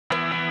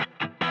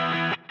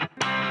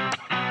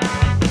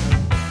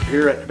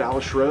Here at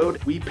Dallas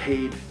Road, we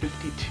paid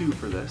 $52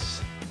 for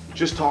this.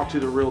 Just talked to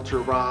the realtor,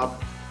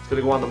 Rob. It's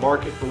gonna go on the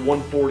market for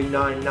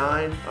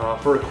 $149.9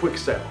 for a quick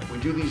sale. We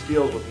do these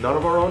deals with none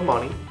of our own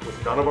money,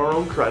 with none of our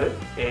own credit,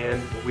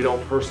 and we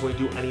don't personally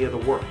do any of the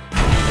work.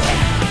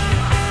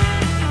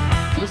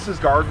 This is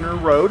Gardner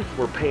Road.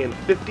 We're paying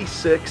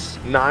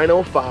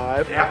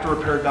 $56,905. After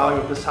repair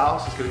value of this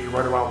house is going to be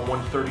right around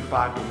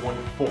 $135 to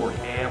 $140,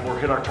 and we're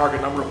hitting our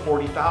target number of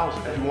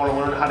 $40,000. If you want to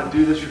learn how to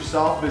do this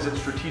yourself, visit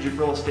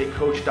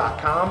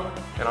strategicrealestatecoach.com,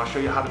 and I'll show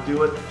you how to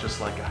do it just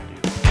like I do.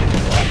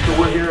 So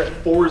we're here at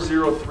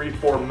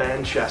 4034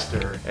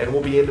 Manchester, and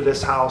we'll be into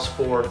this house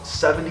for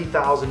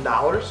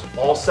 $70,000,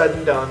 all said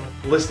and done,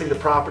 listing the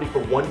property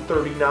for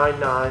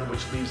 $139.9,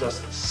 which leaves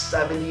us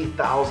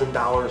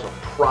 $70,000 of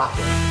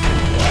profit.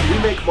 We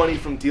make money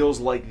from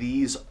deals like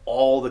these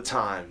all the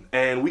time,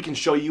 and we can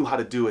show you how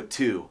to do it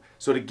too.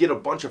 So to get a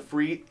bunch of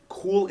free,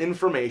 cool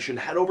information,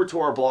 head over to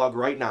our blog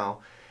right now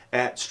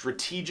at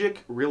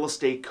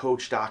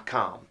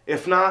strategicrealestatecoach.com.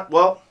 If not,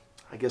 well,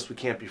 I guess we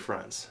can't be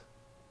friends.